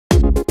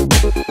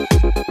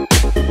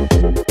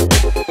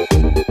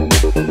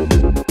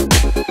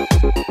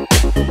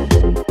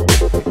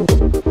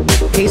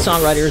Hey,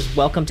 songwriters,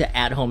 welcome to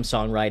At Home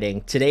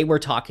Songwriting. Today we're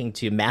talking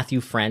to Matthew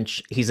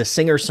French. He's a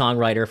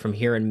singer-songwriter from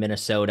here in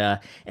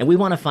Minnesota, and we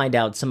want to find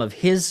out some of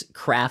his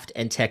craft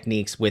and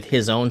techniques with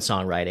his own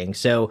songwriting.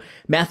 So,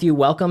 Matthew,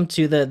 welcome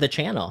to the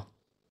channel.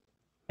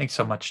 Thanks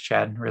so much,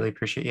 Chad. Really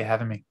appreciate you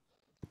having me.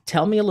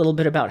 Tell me a little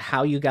bit about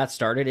how you got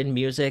started in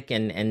music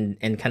and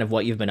kind of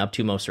what you've been up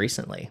to most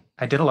recently.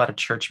 I did a lot of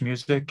church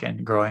music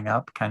and growing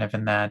up kind of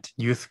in that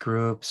youth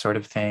group sort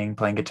of thing,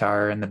 playing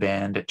guitar in the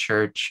band at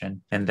church.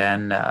 And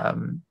then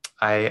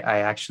I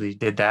actually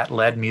did that,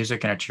 led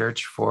music in a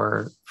church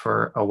for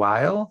a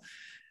while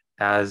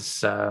as,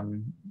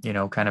 kind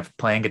of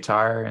playing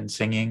guitar and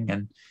singing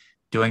and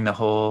doing the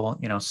whole,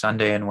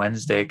 Sunday and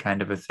Wednesday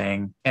kind of a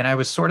thing. And I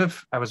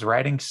was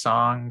writing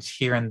songs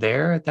here and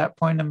there at that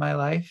point in my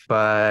life,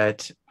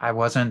 but I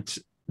wasn't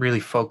really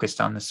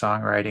focused on the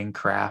songwriting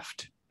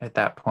craft at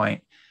that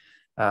point.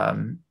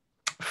 Um,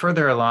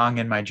 Further along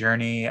in my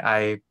journey,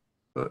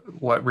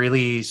 what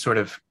really sort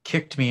of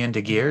kicked me into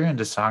gear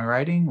into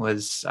songwriting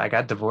was I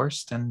got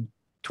divorced in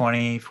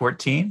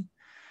 2014.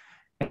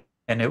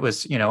 And it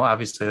was,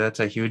 obviously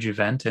that's a huge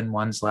event in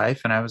one's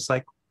life. And I was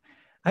like,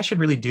 I should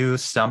really do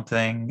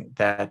something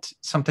that's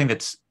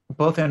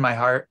both in my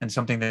heart and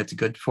something that's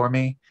good for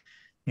me,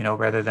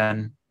 rather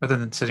than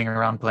sitting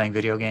around playing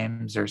video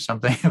games or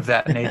something of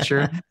that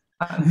nature.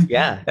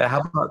 Yeah.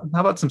 How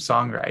about some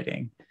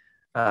songwriting?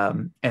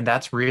 And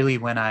that's really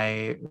when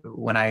I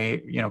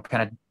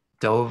kind of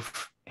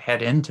dove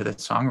head into the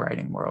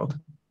songwriting world.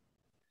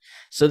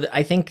 So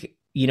I think,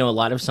 a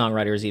lot of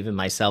songwriters, even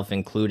myself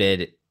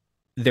included,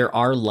 there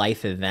are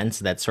life events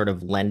that sort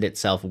of lend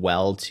itself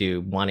well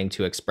to wanting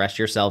to express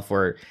yourself,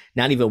 or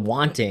not even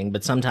wanting,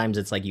 but sometimes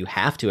it's like you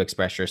have to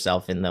express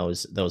yourself in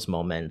those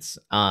moments.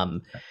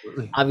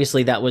 Absolutely.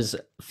 Obviously that was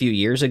a few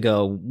years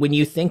ago. When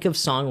you think of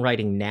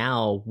songwriting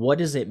now, what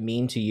does it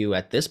mean to you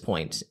at this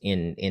point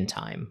in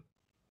time?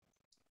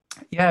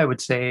 Yeah, I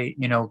would say,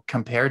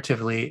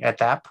 comparatively at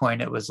that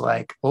point, it was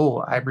like, oh,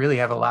 I really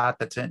have a lot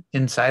that's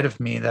inside of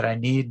me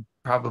that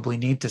probably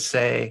need to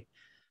say,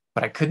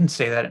 but I couldn't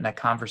say that in a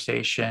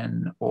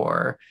conversation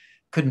or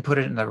couldn't put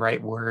it in the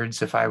right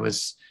words if I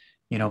was,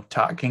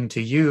 talking to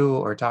you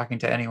or talking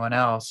to anyone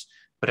else.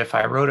 But if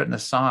I wrote it in a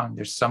song,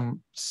 there's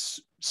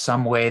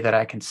some way that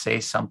I can say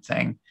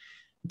something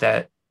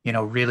that,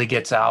 really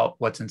gets out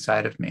what's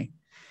inside of me.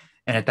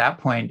 And at that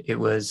point, it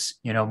was,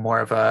 more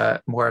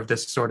of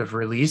this sort of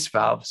release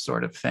valve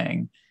sort of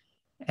thing.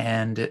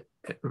 And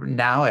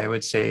now I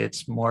would say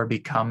it's more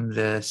become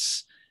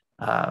this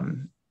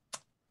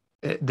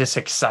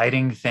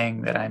exciting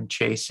thing that I'm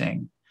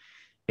chasing.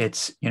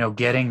 It's,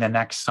 getting the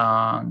next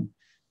song,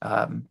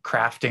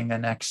 crafting the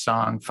next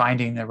song,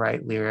 finding the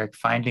right lyric,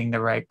 finding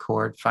the right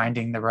chord,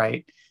 finding the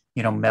right,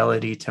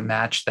 melody to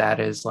match that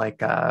is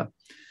the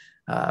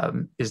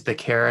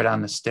carrot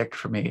on the stick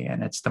for me.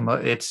 And it's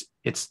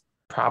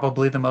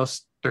probably the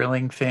most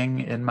thrilling thing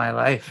in my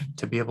life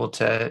to be able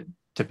to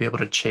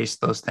chase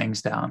those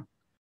things down.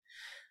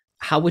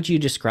 How would you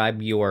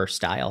describe your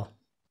style?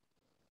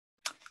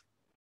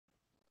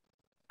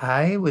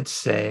 I would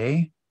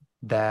say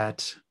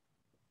that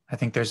I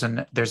think there's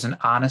an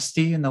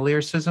honesty in the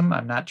lyricism.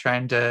 I'm not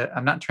trying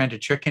to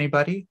trick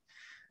anybody.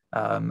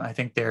 I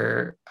think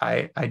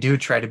I do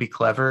try to be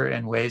clever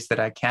in ways that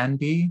I can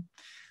be.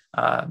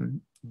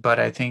 But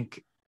I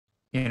think,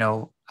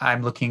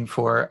 I'm looking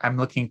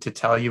to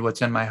tell you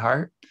what's in my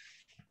heart.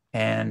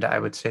 And I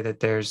would say that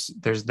there's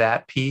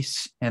that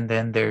piece, and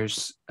then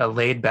there's a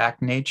laid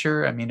back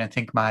nature. I mean, I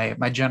think my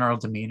general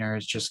demeanor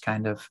is just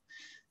kind of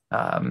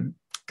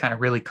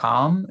really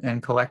calm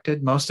and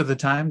collected most of the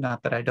time.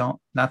 Not that I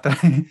don't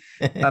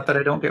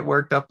get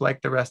worked up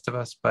like the rest of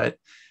us, but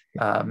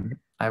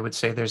I would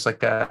say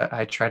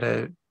I try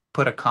to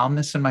put a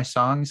calmness in my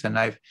songs. And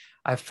I've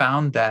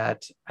found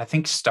that I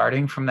think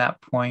starting from that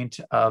point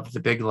of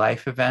the big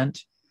life event,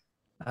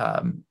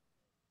 um,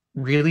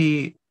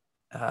 really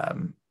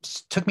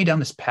took me down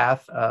this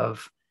path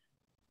of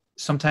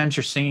sometimes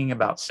you're singing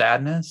about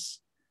sadness,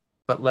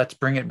 but let's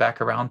bring it back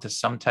around to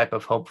some type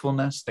of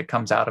hopefulness that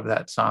comes out of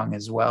that song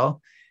as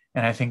well.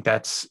 And I think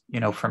that's,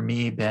 for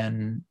me,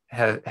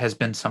 has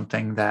been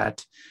something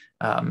that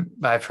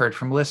I've heard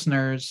from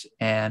listeners,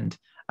 and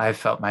I've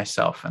felt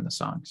myself in the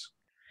songs.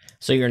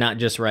 So you're not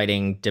just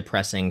writing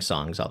depressing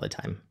songs all the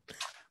time.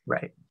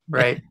 Right,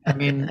 right. I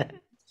mean,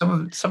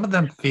 some of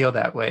them feel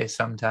that way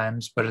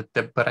sometimes, but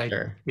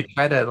Sure. you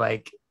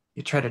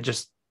try to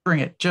just bring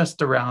it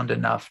just around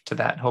enough to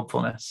that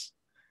hopefulness.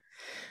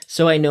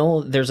 So I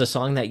know there's a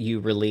song that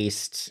you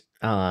released,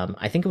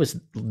 I think it was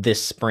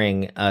this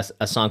spring,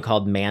 a song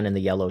called Man in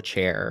the Yellow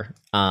Chair.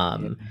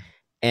 And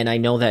I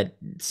know that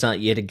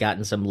you had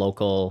gotten some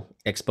local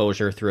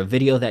exposure through a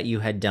video that you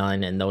had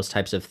done and those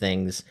types of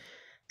things.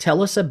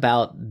 Tell us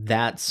about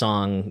that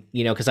song,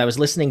 because I was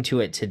listening to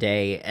it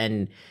today,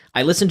 and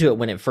I listened to it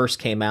when it first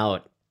came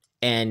out,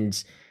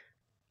 and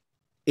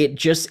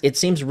it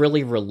seems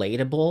really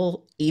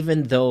relatable,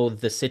 even though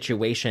the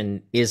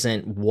situation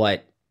isn't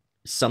what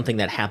something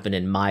that happened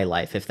in my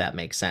life, if that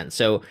makes sense.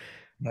 So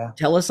Yeah.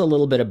 tell us a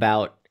little bit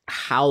about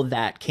how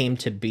that came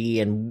to be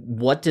and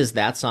what does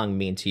that song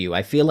mean to you?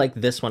 I feel like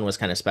this one was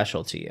kind of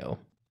special to you.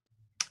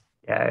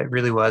 Yeah, it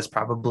really was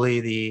probably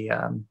the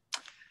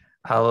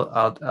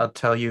I'll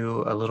tell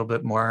you a little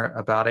bit more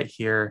about it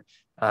here.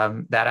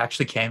 That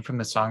actually came from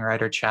the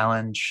Songwriter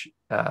Challenge,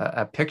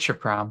 a picture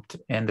prompt,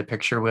 and the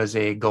picture was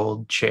a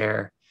gold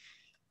chair.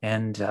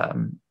 And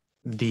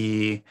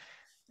the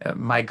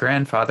my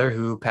grandfather,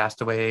 who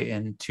passed away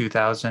in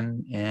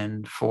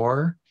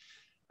 2004,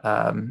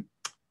 um,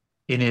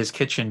 in his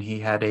kitchen, he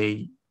had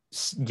a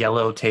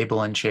yellow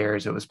table and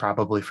chairs. It was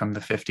probably from the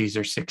 50s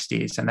or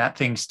 60s, and that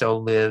thing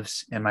still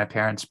lives in my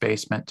parents'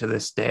 basement to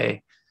this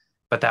day.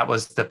 But that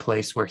was the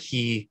place where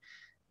he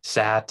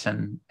sat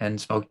and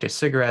smoked his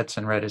cigarettes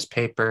and read his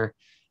paper.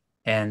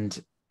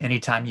 And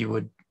anytime you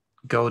would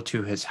go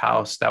to his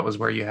house, that was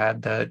where you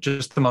had the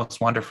just the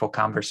most wonderful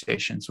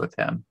conversations with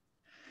him.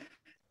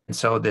 And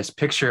so this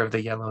picture of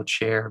the yellow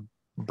chair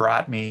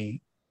brought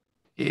me,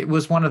 it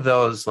was one of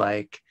those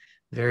like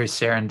very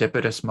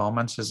serendipitous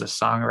moments as a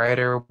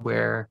songwriter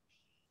where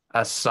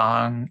a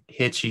song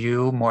hits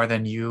you more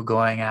than you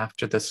going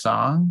after the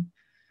song.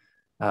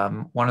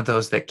 One of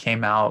those that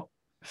came out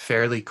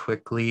fairly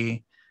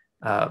quickly.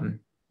 Um,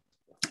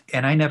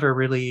 and I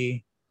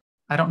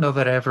don't know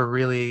that I ever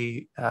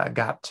really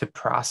got to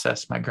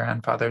process my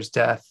grandfather's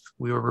death.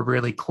 We were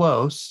really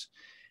close.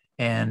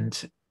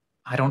 And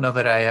I don't know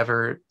that I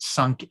ever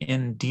sunk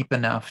in deep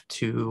enough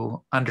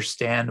to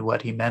understand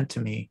what he meant to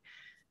me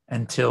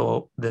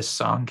until this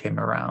song came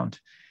around.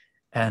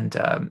 And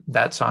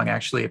that song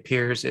actually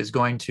is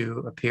going to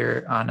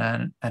appear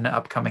on an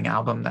upcoming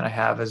album that I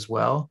have as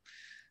well.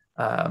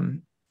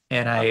 Um,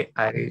 and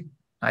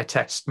I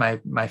text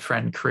my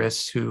friend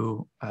Chris,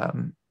 who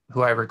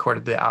I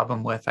recorded the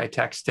album with. I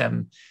texted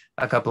him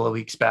a couple of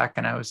weeks back,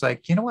 and I was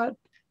like, you know what?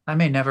 I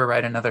may never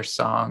write another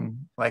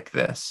song like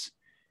this,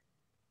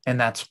 and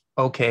that's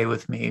okay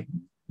with me,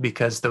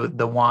 because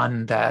the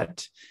one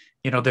that,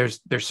 there's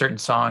certain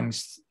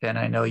songs, and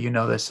I know you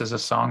know this as a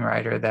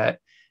songwriter, that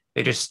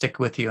they just stick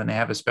with you and they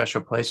have a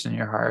special place in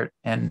your heart,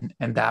 and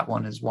that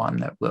one is one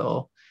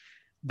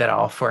that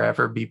I'll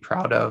forever be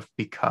proud of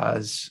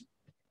because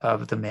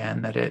of the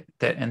man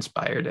that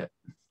inspired it.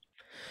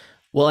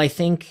 Well, I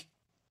think,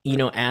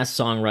 as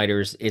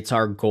songwriters, it's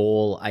our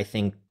goal, I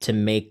think, to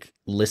make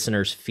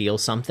listeners feel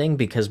something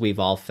because we've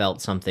all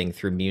felt something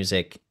through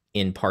music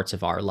in parts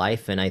of our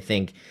life. And I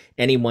think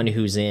anyone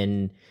who's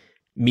in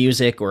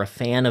music or a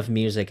fan of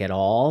music at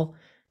all,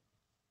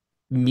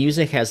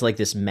 music has like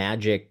this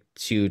magic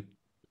to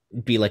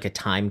be like a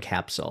time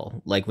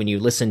capsule. Like when you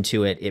listen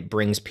to it, it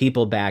brings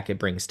people back, it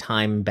brings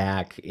time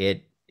back,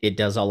 it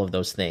does all of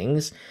those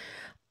things.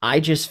 I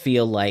just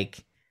feel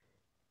like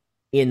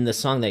in the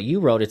song that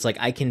you wrote, it's like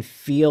I can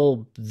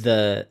feel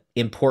the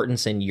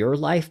importance in your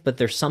life, but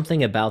there's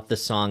something about the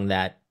song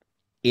that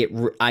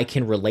I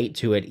can relate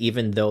to it,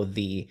 even though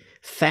the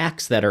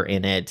facts that are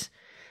in it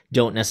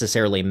don't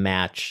necessarily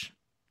match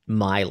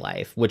my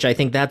life. Which I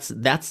think that's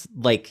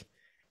like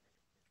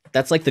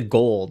the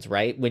gold,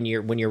 right? When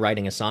you're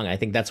writing a song, I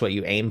think that's what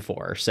you aim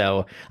for.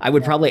 So I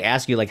would probably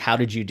ask you like, how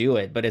did you do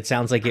it? But it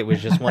sounds like it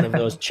was just one of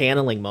those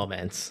channeling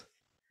moments.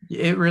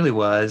 It really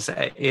was.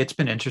 It's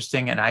been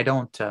interesting, and I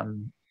don't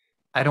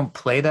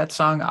play that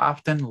song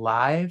often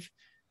live.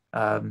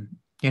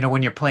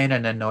 When you're playing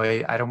in a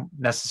noise, I don't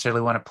necessarily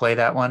want to play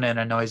that one in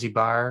a noisy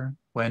bar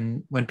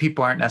when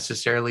people aren't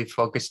necessarily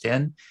focused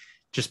in,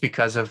 just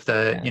because of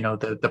Yeah.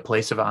 the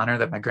place of honor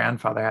that my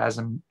grandfather has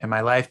in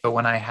my life. But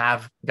when I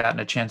have gotten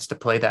a chance to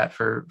play that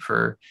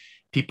for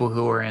people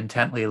who are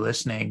intently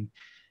listening,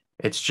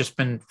 it's just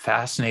been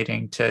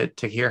fascinating to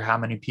hear how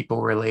many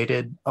people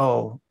related.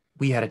 Oh,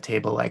 we had a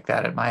table like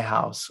that at my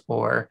house,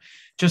 or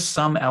just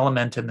some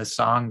element in the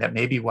song that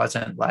maybe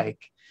wasn't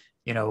like,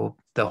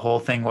 the whole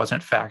thing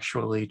wasn't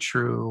factually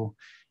true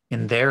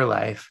in their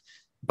life,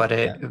 but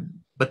Yeah.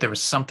 there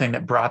was something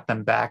that brought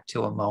them back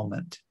to a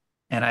moment.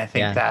 And I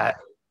think Yeah. that,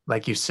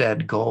 like you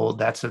said, gold,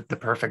 that's the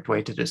perfect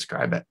way to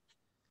describe it.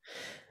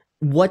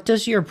 What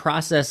does your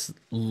process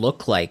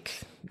look like?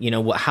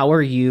 How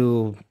are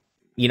you,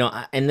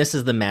 and this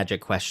is the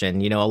magic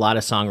question. A lot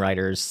of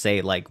songwriters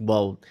say like,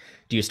 well,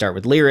 do you start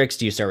with lyrics?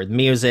 Do you start with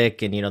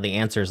music? And the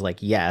answer is like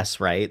yes,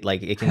 right?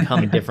 Like it can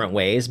come in different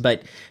ways,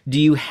 but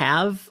do you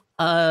have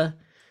a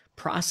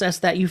process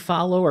that you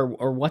follow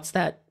or what's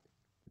that?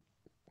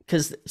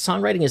 Because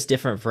songwriting is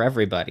different for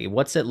everybody.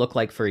 What's it look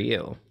like for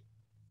you?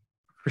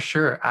 For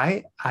sure.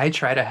 I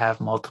try to have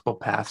multiple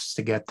paths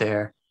to get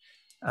there.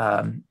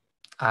 Um,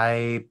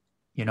 I,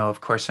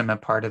 of course, I'm a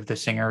part of the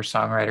singer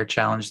songwriter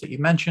challenge that you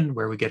mentioned,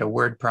 where we get a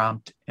word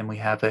prompt and we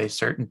have a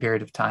certain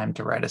period of time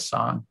to write a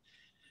song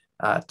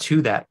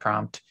to that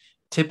prompt.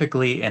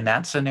 Typically, in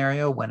that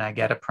scenario, when I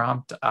get a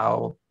prompt,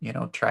 I'll,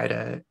 try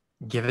to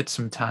give it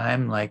some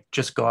time, like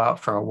just go out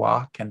for a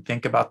walk and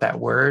think about that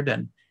word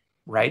and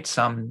write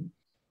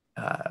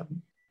uh,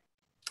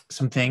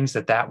 some things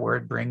that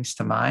word brings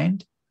to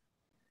mind.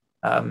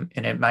 And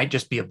it might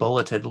just be a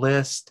bulleted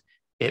list.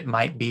 It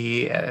might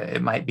be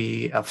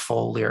a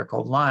full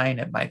lyrical line.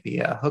 It might be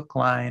a hook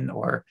line,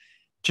 or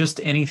just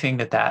anything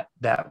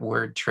that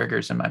word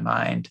triggers in my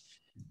mind,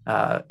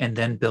 and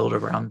then build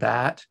around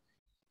that.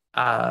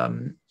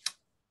 Um,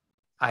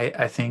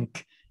 I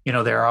think,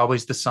 there are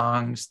always the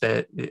songs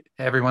that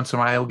every once in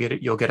a while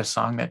you'll get a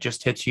song that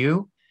just hits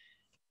you.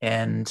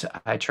 And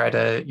I try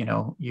to,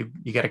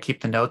 you got to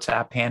keep the notes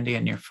app handy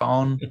in your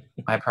phone.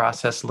 My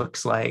process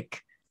looks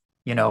like,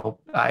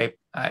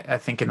 I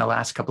think in the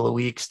last couple of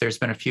weeks, there's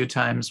been a few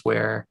times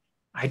where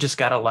I just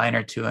got a line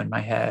or two in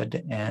my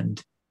head,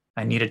 and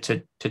I needed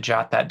to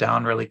jot that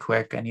down really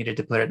quick. I needed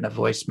to put it in a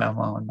voice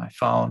memo on my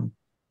phone.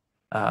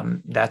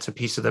 That's a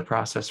piece of the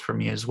process for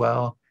me as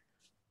well.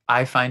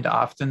 I find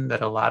often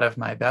that a lot of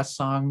my best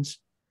songs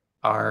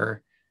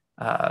are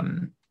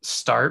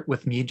start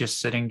with me just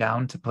sitting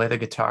down to play the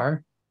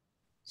guitar.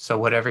 So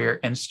whatever your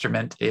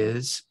instrument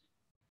is,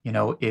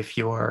 if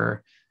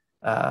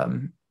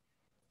um,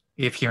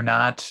 if you're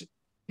not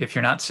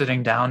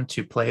sitting down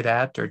to play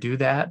that or do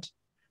that,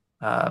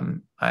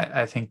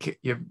 I think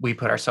we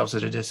put ourselves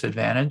at a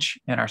disadvantage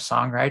in our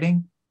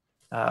songwriting,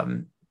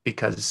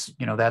 because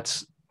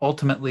that's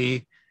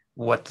ultimately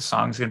what the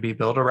song's going to be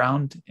built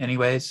around,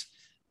 anyways.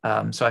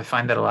 So I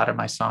find that a lot of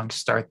my songs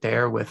start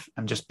there with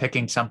I'm just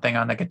picking something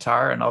on the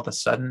guitar, and all of a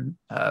sudden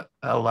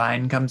a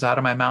line comes out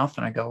of my mouth,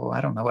 and I go, I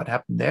don't know what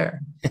happened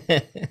there.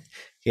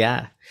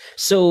 Yeah.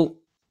 So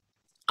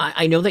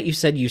I know that you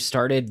said you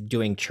started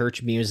doing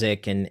church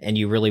music and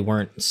you really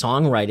weren't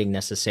songwriting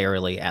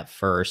necessarily at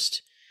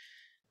first.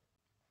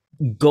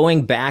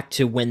 Going back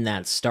to when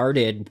that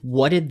started,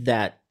 what did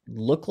that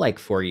look like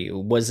for you?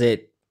 Was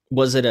it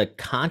a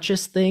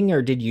conscious thing,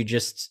 or did you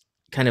just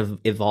kind of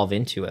evolve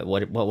into it?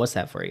 What was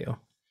that for you?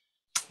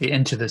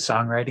 Into the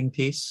songwriting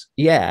piece.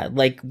 Yeah,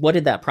 like what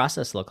did that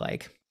process look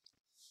like?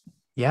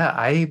 Yeah,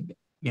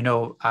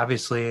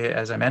 obviously,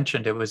 as I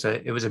mentioned, it was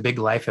a big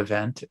life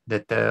event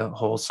that the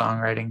whole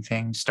songwriting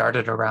thing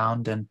started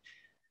around. And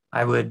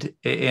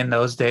in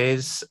those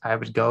days, I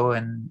would go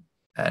and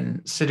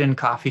sit in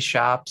coffee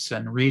shops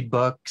and read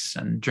books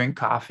and drink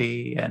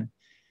coffee. And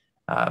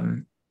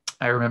um,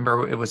 I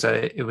remember it was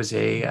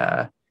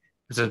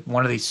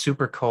one of these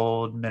super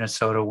cold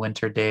Minnesota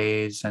winter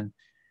days, and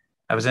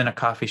I was in a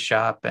coffee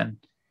shop, and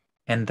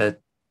the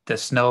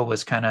snow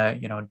was kind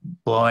of,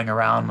 blowing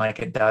around like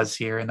it does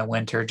here in the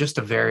winter, just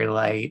a very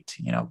light,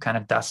 kind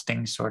of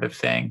dusting sort of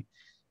thing.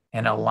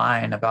 And a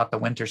line about the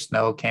winter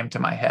snow came to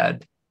my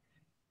head.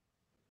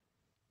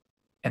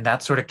 And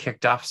that sort of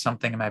kicked off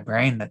something in my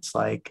brain that's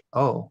like,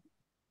 oh,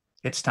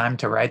 it's time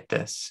to write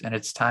this, and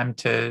it's time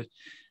to,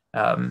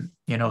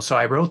 so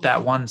I wrote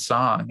that one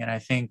song. And I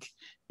think,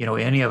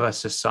 any of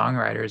us as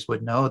songwriters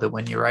would know that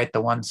when you write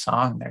the one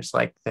song, there's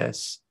like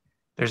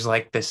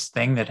this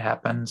thing that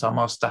happens,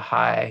 almost a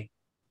high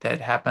that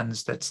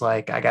happens, that's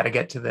like, I got to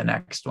get to the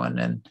next one.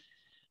 And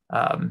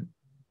um,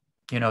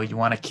 you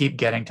want to keep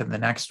getting to the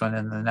next one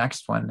and the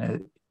next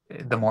one,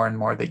 the more and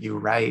more that you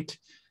write.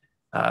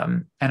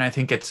 And I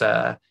think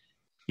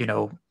you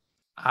know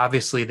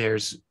obviously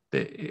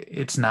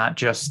it's not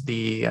just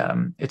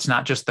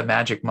the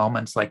magic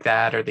moments like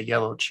that or the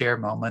yellow chair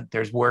moment.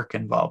 There's work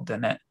involved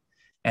in it,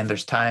 and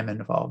there's time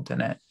involved in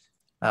it.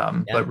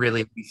 Yeah. But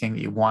really, anything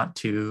that you want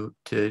to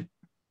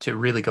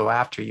really go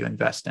after, you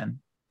invest in.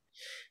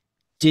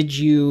 Did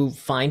you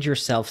find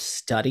yourself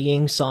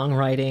studying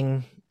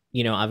songwriting?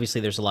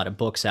 Obviously there's a lot of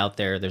books out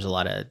there. There's a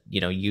lot of,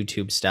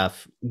 YouTube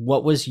stuff.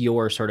 What was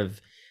your sort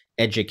of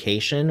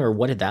education, or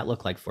what did that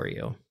look like for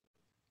you?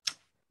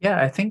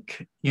 Yeah, I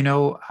think,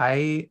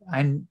 I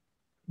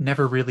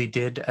never really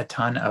did a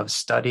ton of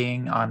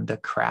studying on the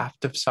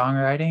craft of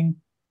songwriting,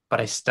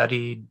 but I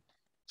studied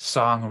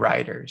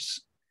songwriters.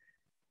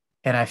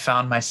 And I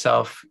found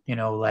myself,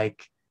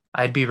 like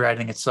I'd be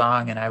writing a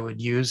song, and I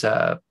would use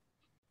a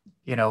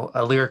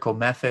lyrical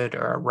method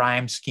or a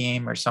rhyme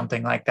scheme or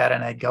something like that.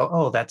 And I'd go,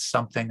 oh, that's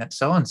something that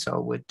so and so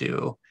would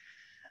do.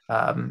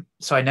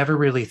 So I never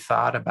really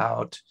thought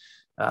about,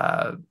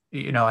 I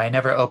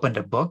never opened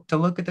a book to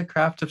look at the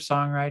craft of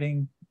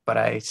songwriting, but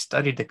I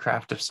studied the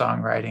craft of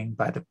songwriting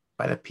by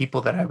the people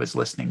that I was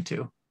listening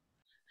to.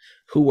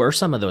 Who were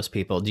some of those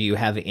people? Do you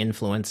have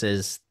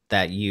influences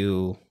that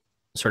you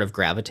sort of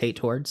gravitate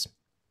towards?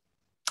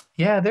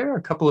 Yeah, there are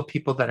a couple of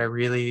people that I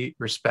really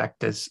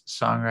respect as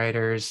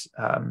songwriters.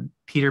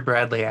 Peter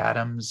Bradley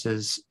Adams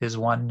is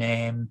one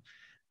name,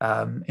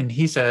 and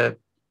he's kind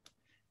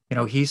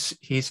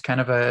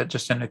of a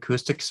just an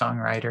acoustic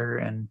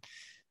songwriter, and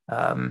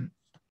um,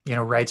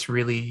 writes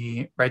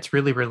really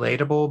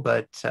relatable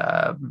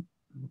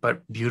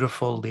but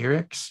beautiful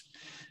lyrics.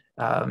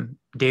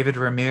 David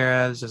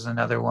Ramirez is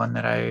another one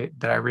that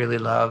I really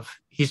love.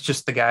 He's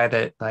just the guy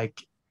that, like,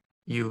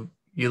 you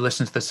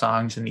listen to the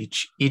songs, and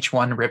each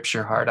one rips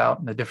your heart out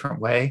in a different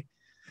way,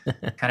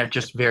 kind of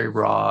just very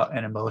raw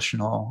and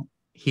emotional.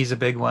 He's a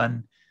big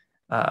one.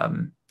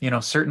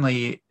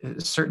 Certainly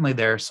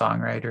there are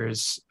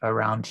songwriters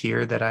around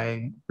here that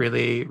I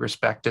really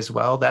respect as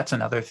well. That's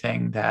another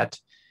thing, that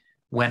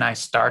when I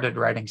started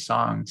writing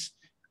songs,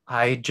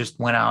 I just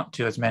went out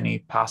to as many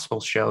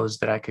possible shows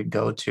that I could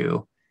go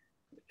to,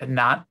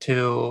 not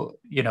to,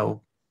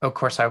 of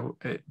course, I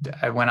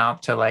went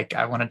out to like,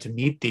 I wanted to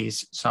meet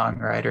these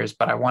songwriters,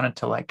 but I wanted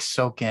to like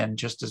soak in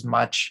just as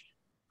much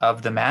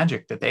of the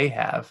magic that they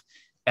have.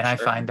 And I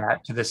Sure. find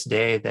that to this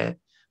day that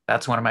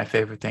that's one of my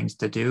favorite things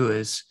to do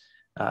is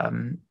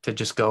to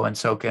just go and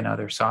soak in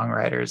other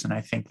songwriters. And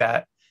I think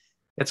that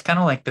it's kind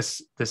of like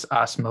this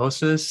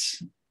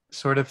osmosis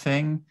sort of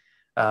thing.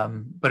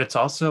 But it's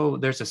also,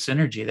 there's a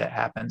synergy that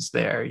happens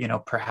there.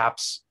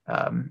 Perhaps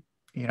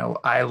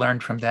I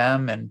learned from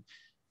them, and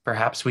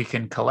perhaps we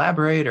can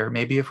collaborate, or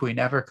maybe if we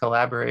never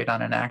collaborate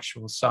on an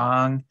actual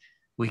song,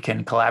 we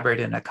can collaborate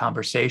in a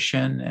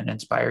conversation and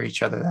inspire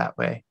each other that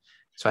way.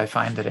 So I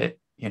find that it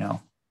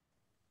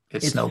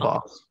It's fun.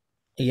 snowballs.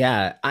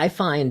 Yeah, I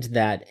find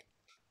that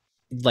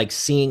like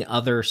seeing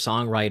other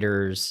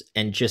songwriters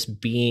and just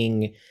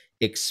being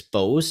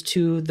exposed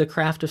to the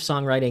craft of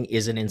songwriting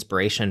is an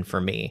inspiration for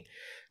me.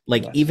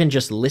 Like Yes. even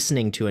just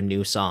listening to a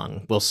new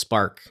song will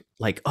spark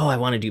like, oh, I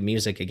want to do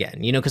music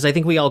again. Because I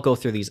think we all go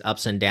through these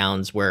ups and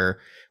downs where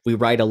we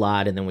write a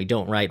lot and then we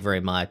don't write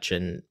very much,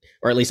 and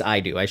or at least I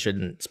do. I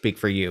shouldn't speak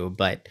for you,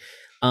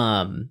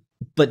 um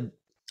but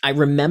I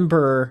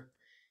remember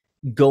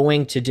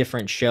going to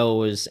different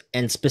shows,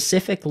 and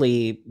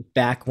specifically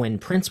back when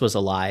Prince was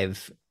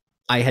alive,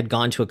 I had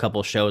gone to a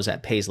couple shows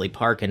at Paisley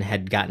Park and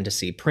had gotten to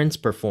see Prince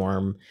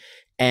perform.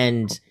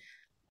 And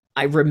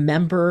I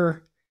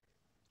remember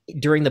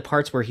during the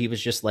parts where he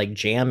was just like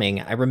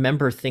jamming, I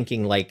remember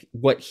thinking like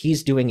what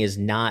he's doing is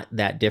not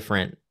that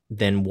different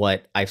than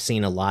what I've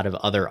seen a lot of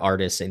other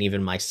artists and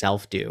even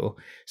myself do.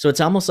 So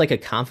it's almost like a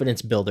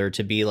confidence builder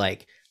to be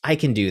like, I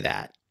can do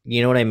that.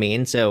 You know what I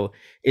mean? So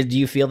do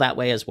you feel that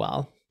way as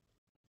well?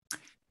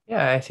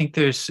 Yeah, I think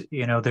there's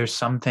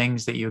some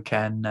things that you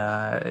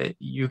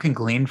can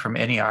glean from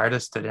any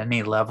artist at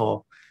any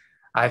level.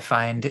 I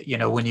find,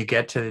 when you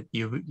get to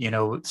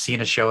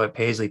seeing a show at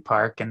Paisley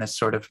Park in this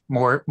sort of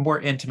more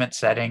intimate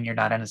setting, you're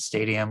not in a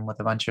stadium with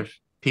a bunch of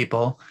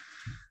people.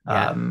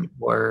 Yeah.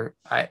 Where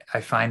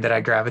I find that I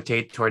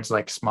gravitate towards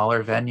like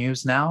smaller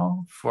venues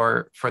now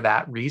for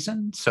that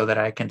reason, so that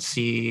I can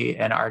see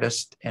an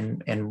artist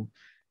and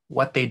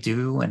what they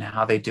do and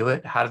how they do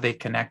it. How do they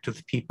connect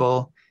with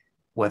people?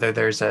 Whether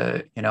there's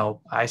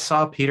I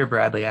saw Peter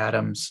Bradley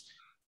Adams,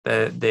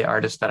 the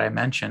artist that I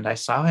mentioned. I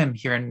saw him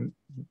here in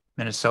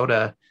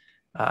Minnesota,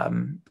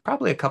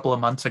 probably a couple of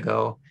months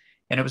ago,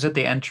 and it was at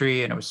the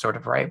entry, and it was sort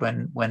of right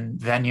when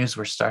venues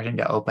were starting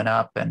to open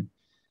up, and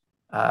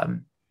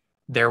um,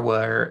 there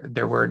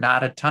were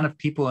not a ton of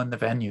people in the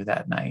venue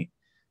that night.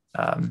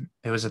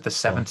 It was at the Oh,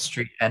 7th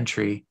Street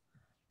entry,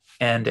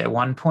 and at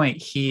one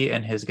point, he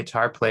and his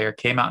guitar player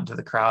came out into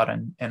the crowd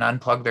and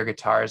unplugged their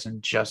guitars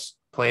and just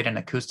played an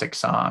acoustic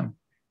song. And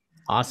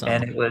awesome.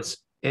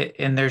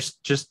 and there's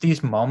just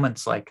these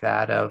moments like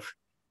that of,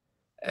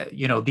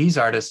 these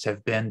artists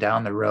have been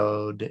down the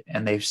road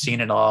and they've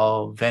seen it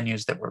all,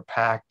 venues that were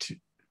packed,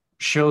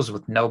 shows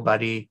with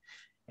nobody,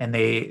 and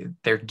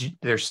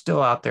they're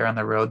still out there on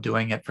the road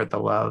doing it for the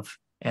love,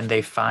 and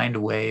they find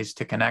ways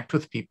to connect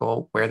with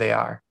people where they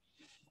are.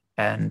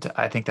 And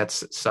I think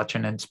that's such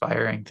an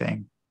inspiring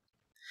thing.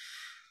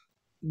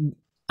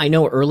 I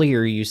know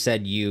earlier you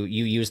said you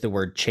used the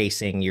word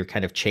chasing, you're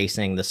kind of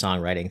chasing the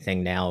songwriting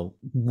thing now.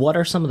 What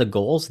are some of the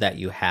goals that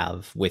you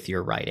have with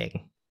your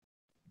writing?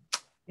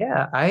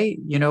 Yeah, I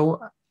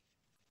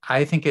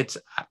think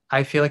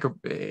I feel like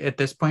at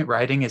this point,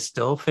 writing is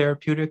still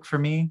therapeutic for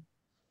me.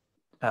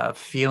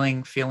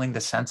 Feeling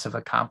the sense of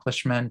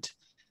accomplishment,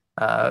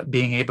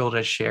 being able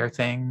to share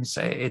things.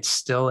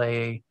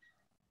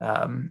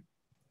 Um,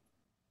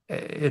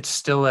 it's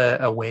still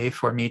a way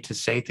for me to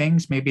say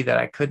things maybe that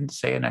I couldn't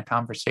say in a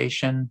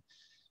conversation.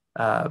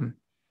 Um,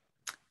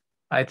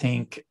 I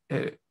think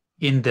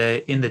in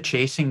the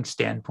chasing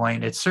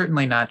standpoint, it's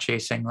certainly not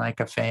chasing like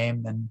a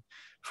fame and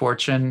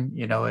fortune.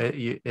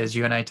 As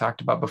you and I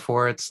talked about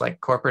before, it's like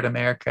corporate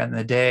America in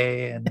the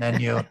day, and then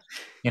you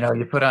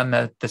put on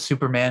the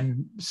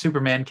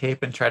Superman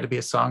cape and try to be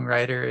a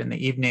songwriter in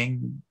the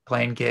evening,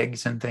 playing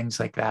gigs and things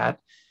like that.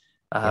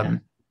 Yeah.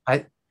 Um,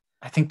 I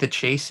I think the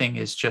chasing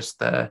is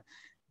just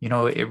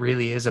it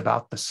really is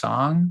about the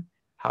song.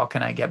 How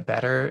can I get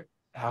better?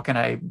 How can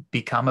I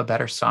become a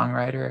better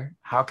songwriter?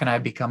 How can I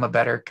become a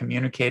better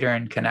communicator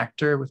and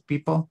connector with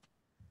people?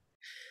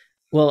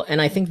 Well,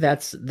 and I think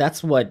that's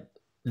what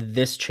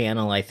this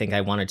channel I think I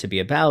wanted to be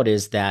about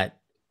is that,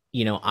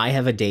 I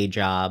have a day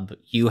job,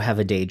 you have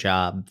a day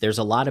job. There's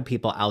a lot of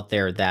people out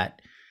there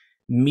that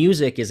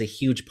music is a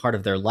huge part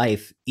of their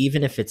life,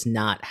 even if it's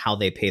not how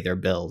they pay their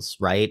bills,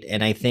 right?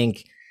 And I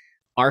think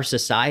our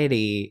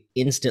society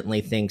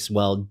instantly thinks,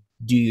 well,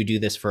 do you do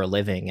this for a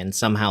living? And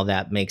somehow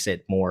that makes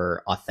it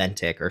more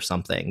authentic or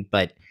something.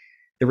 But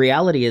the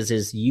reality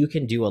is you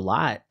can do a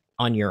lot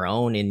on your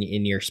own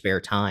in your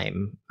spare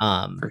time.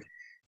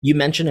 You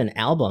mentioned an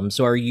album.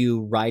 So are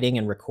you writing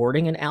and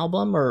recording an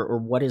album, or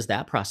what is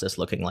that process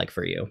looking like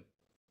for you?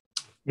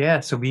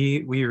 Yeah, so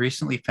we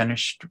recently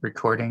finished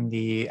recording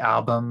the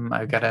album.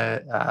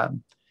 The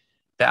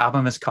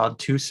album is called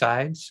Two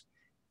Sides,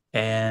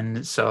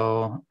 and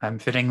so I'm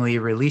fittingly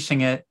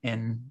releasing it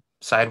in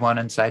side one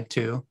and side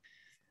two.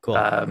 Cool.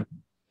 Um,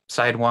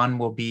 Side one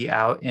will be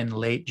out in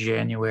late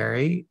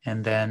January,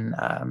 and then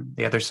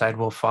the other side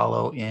will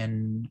follow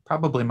in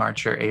probably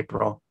March or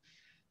April.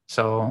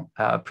 So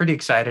pretty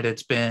excited.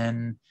 It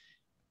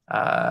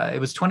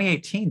was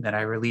 2018 that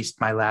I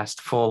released my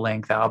last full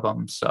length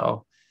album.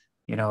 So,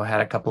 had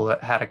a couple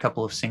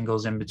of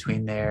singles in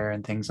between there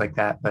and things like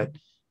that. But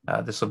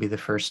this will be the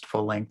first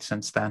full length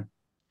since then.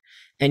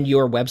 And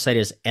your website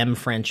is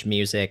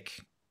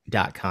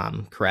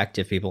mfrenchmusic.com, correct?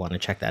 If people want to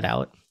check that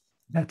out.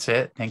 That's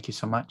it. Thank you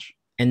so much.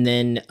 And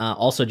then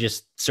also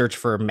just search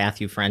for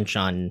Matthew French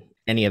on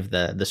any of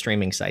the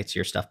streaming sites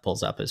your stuff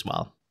pulls up as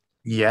well.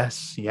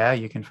 Yes, yeah,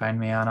 you can find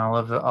me on all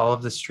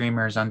of the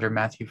streamers under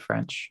Matthew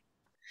French.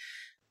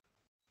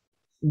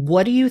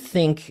 What do you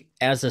think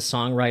as a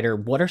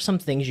songwriter? What are some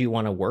things you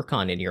want to work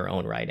on in your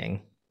own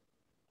writing?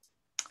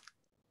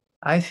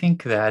 I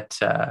think that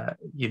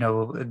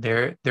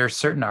there are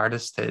certain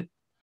artists that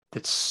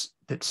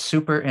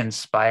super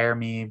inspire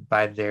me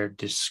by their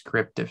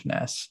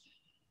descriptiveness.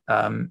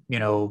 You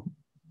know,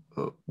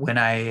 when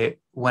I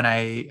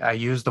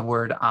use the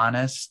word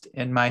honest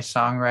in my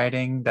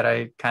songwriting that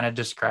I kind of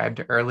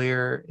described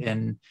earlier,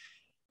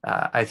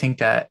 I think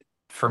that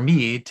for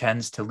me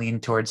tends to lean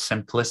towards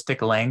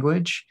simplistic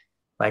language.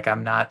 Like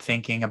I'm not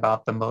thinking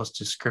about the most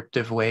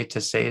descriptive way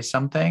to say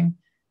something.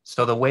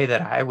 So the way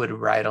that I would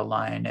write a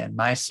line in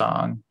my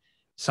song,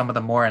 some of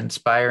the more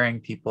inspiring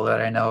people that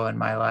I know in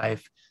my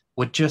life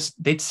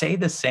they'd say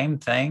the same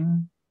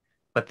thing,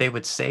 but they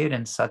would say it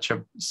in such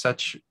a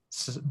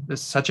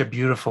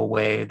beautiful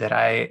way that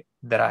I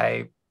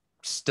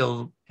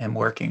still am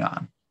working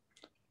on.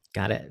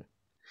 Got it.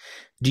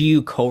 Do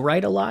you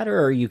co-write a lot,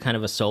 or are you kind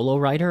of a solo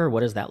writer, or what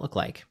does that look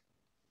like?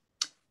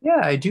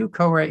 Yeah, I do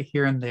co-write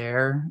here and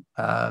there.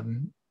 I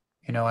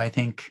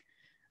think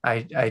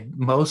I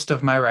most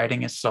of my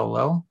writing is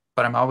solo,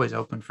 but I'm always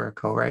open for a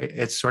co-write.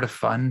 It's sort of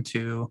fun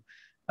to,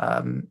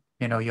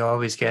 you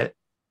always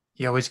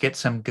get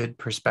some good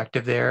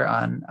perspective there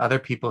on other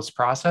people's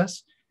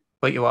process,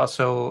 but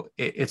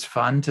it's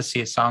fun to see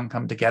a song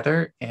come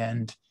together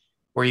and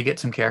where you get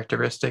some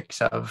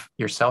characteristics of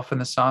yourself in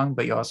the song,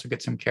 but you also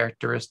get some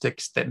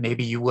characteristics that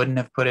maybe you wouldn't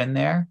have put in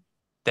there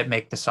that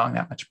make the song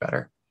that much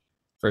better.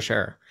 For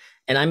sure.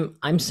 And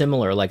I'm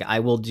similar. Like I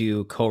will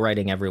do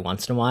co-writing every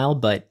once in a while,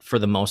 but for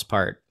the most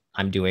part,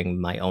 I'm doing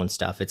my own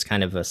stuff. It's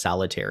kind of a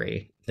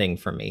solitary thing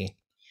for me.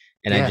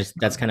 And Yeah,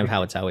 that's kind of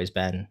how it's always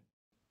been.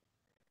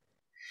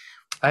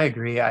 I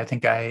agree. I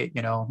think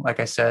like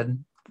I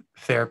said,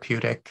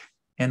 therapeutic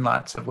in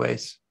lots of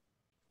ways.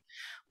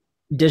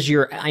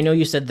 I know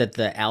you said that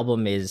the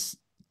album is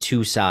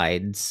two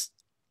sides.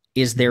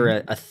 Is there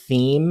Mhm. a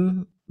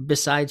theme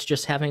besides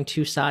just having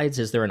two sides?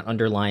 Is there an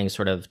underlying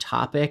sort of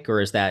topic,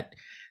 or is that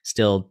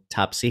still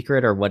top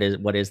secret, or what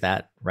is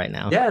that right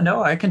now? Yeah,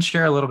 no, I can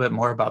share a little bit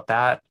more about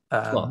that.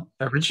 Cool.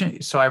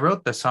 Originally, so I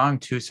wrote the song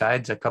Two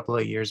Sides a couple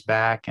of years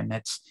back, and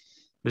it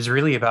was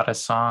really about a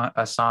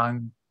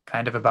song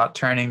kind of about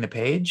turning the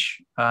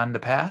page on the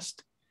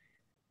past.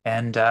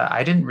 And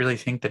I didn't really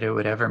think that it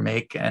would ever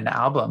make an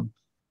album.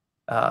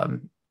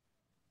 Um,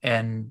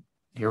 and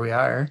here we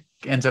are,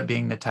 ends up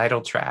being the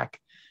title track.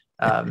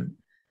 Um,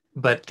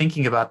 but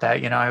thinking about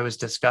that, I was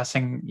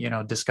discussing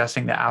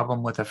the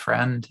album with a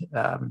friend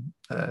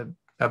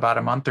about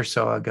a month or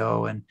so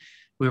ago, and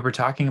we were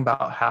talking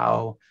about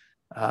how,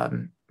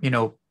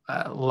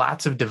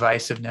 lots of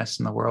divisiveness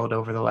in the world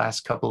over the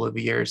last couple of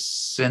years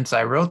since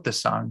I wrote the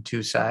song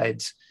Two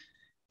Sides,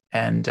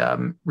 and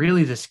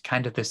really this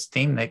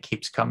theme that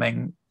keeps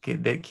coming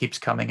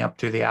up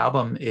through the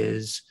album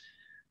is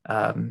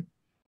um,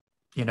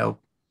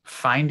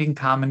 finding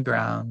common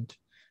ground.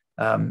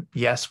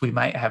 Yes, we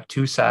might have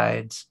two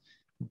sides,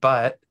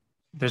 but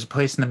there's a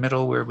place in the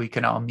middle where we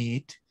can all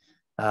meet.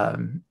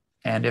 And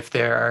if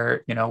there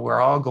are,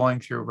 we're all going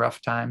through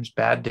rough times,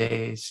 bad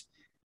days,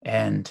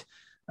 and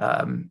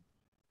um,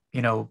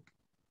 you know,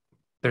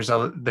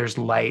 there's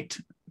light.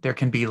 There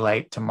can be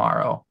light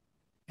tomorrow,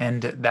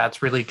 and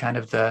that's really kind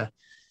of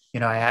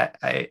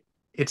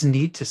it's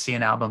neat to see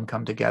an album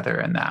come together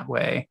in that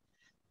way,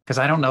 because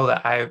I don't know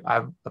that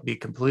I'll be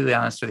completely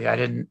honest with you. I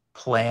didn't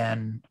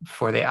plan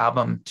for the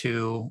album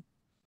to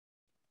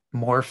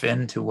morph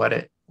into what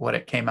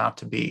it came out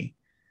to be.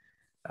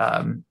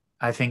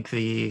 I think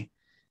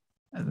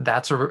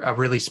that's a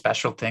really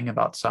special thing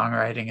about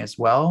songwriting as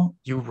well.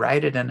 You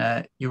write it in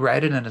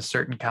a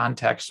certain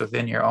context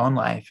within your own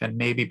life, and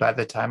maybe by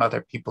the time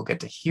other people get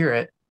to hear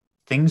it,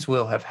 things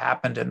will have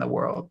happened in the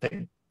world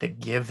that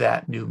give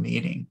that new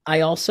meaning.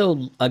 I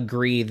also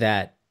agree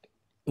that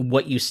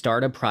what you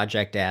start a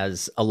project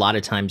as a lot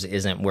of times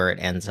isn't where it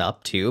ends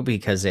up to,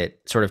 because it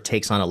sort of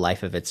takes on a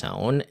life of its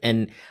own.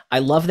 And I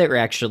love that you're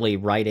actually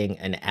writing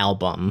an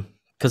album,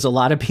 because a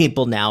lot of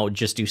people now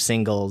just do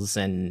singles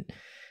and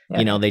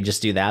Yeah. they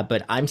just do that,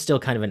 but I'm still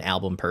kind of an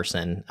album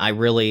person. I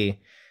really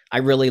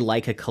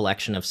like a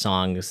collection of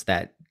songs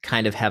that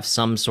kind of have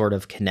some sort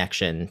of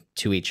connection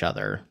to each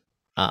other.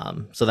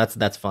 So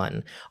that's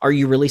fun. Are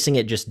you releasing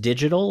it just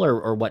digital,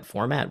 or what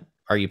format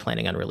are you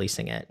planning on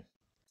releasing it?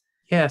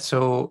 Yeah,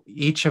 so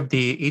each of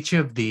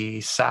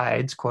the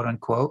sides, quote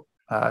unquote,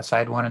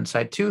 side one and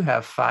side two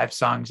have 5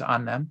 songs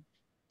on them,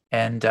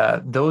 and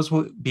those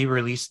will be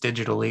released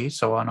digitally,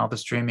 so on all the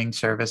streaming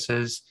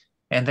services.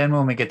 And then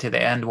when we get to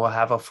the end, we'll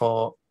have a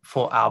full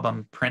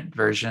album print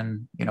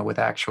version, with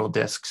actual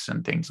discs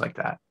and things like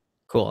that.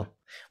 Cool.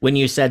 When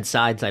you said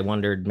sides, I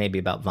wondered maybe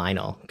about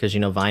vinyl because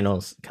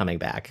vinyl's coming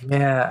back.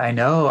 Yeah, I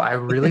know. I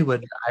really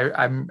would.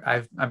 I'm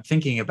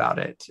thinking about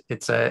it.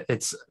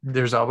 It's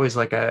there's always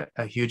like a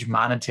huge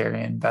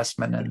monetary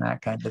investment in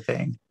that kind of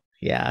thing.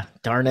 Yeah,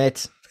 darn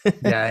it.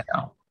 Yeah, I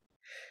know.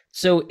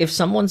 So if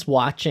someone's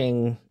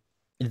watching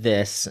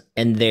this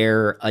and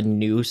they're a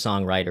new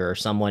songwriter or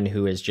someone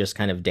who is just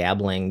kind of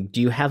dabbling, do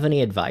you have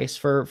any advice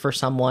for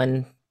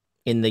someone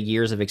in the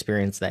years of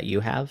experience that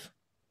you have?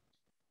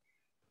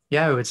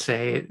 Yeah, I would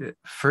say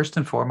first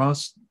and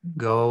foremost,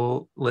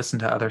 go listen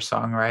to other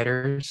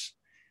songwriters.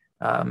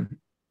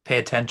 Pay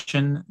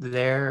attention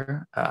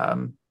there.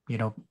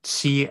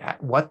 See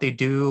what they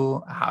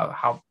do,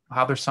 how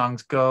their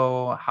songs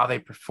go, how they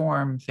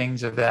perform,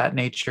 things of that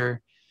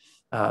nature.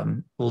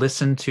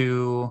 Listen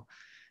to,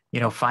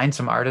 find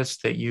some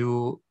artists that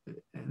you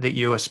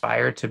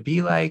aspire to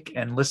be like,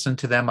 and listen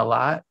to them a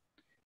lot.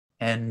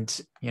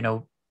 And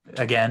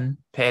again,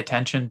 pay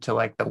attention to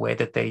like the way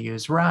that they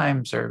use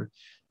rhymes, or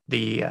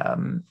the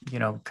kind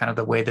of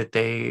the way that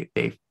they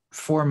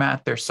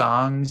format their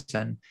songs.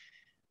 And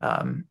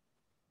um,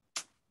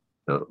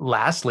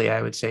 lastly,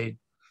 I would say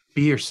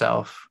be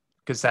yourself,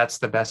 because that's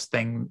the best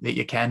thing that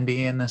you can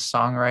be in this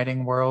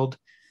songwriting world.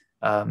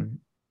 Um,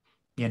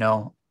 you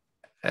know,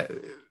 uh,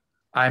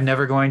 I'm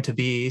never going to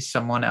be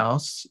someone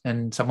else,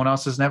 and someone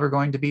else is never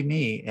going to be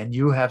me. And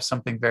you have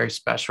something very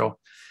special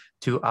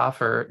to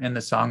offer in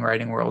the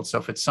songwriting world. So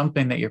if it's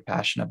something that you're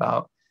passionate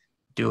about,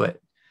 do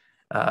it.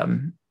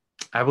 Um,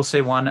 I will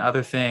say one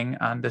other thing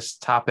on this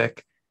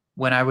topic.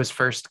 When I was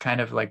first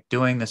kind of like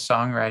doing the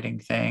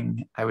songwriting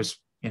thing, I was,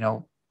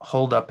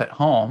 holed up at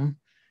home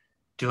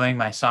doing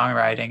my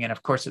songwriting. And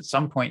of course, at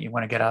some point, you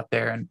want to get out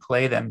there and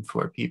play them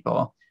for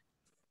people.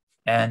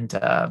 And,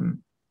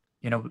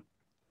 you know,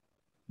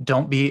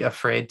 don't be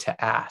afraid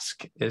to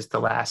ask is the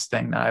last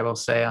thing that I will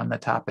say on the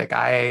topic.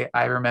 I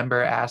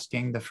remember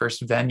asking the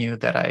first venue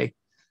that I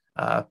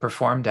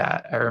performed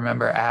at. I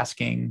remember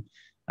asking,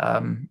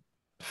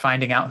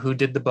 finding out who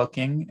did the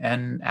booking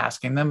and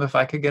asking them if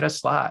I could get a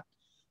slot.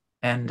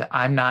 And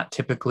I'm not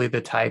typically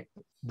the type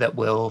that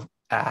will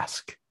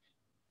ask.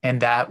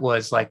 And that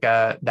was like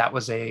that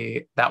was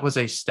a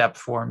step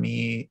for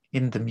me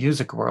in the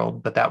music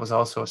world, but that was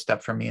also a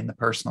step for me in the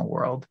personal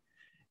world.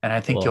 And I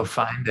think you'll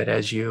Cool. find that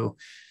as you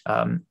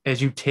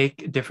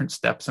take different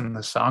steps in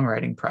the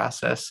songwriting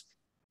process,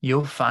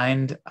 you'll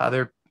find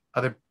other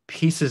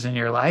pieces in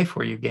your life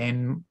where you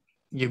gain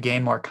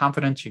more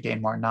confidence, you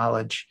gain more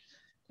knowledge.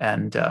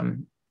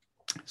 And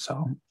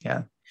so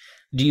yeah.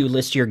 Do you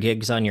list your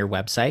gigs on your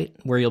website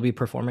where you'll be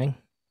performing?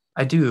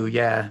 I do,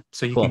 yeah.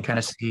 So you can Cool. kind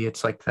of see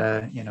it's like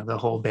the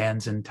whole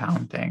bands in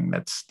town thing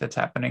that's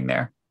happening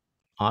there.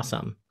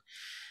 Awesome.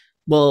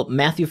 Well,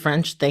 Matthew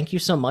French, thank you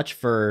so much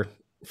for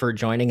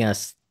joining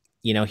us,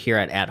 here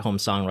at Home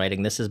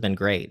Songwriting. This has been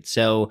great.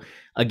 So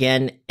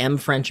again,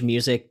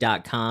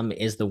 mfrenchmusic.com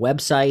is the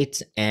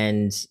website,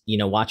 and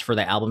watch for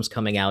the albums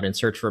coming out and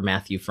search for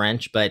Matthew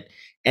French. But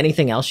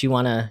anything else you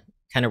want to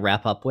kind of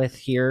wrap up with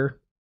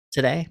here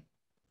today?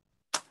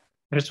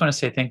 I just want to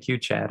say thank you,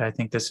 Chad. I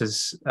think this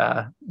is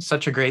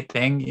such a great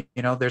thing.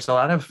 There's a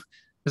lot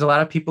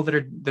of people that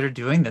are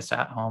doing this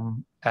at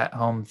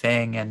home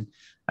thing, and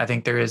I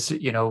think there is,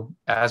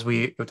 as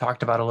we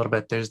talked about a little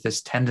bit, there's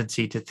this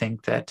tendency to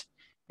think that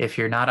if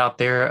you're not out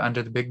there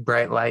under the big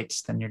bright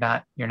lights, then you're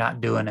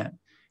not doing it.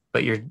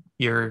 But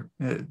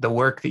the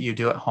work that you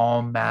do at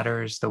home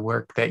matters. The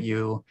work that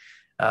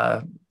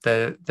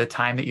the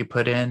time that you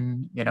put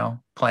in,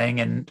 playing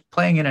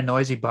in a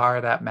noisy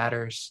bar, that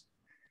matters.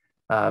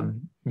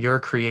 Your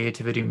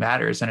creativity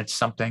matters, and it's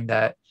something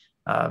that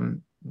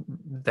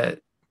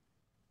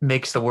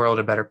makes the world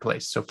a better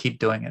place. So keep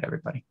doing it,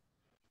 everybody.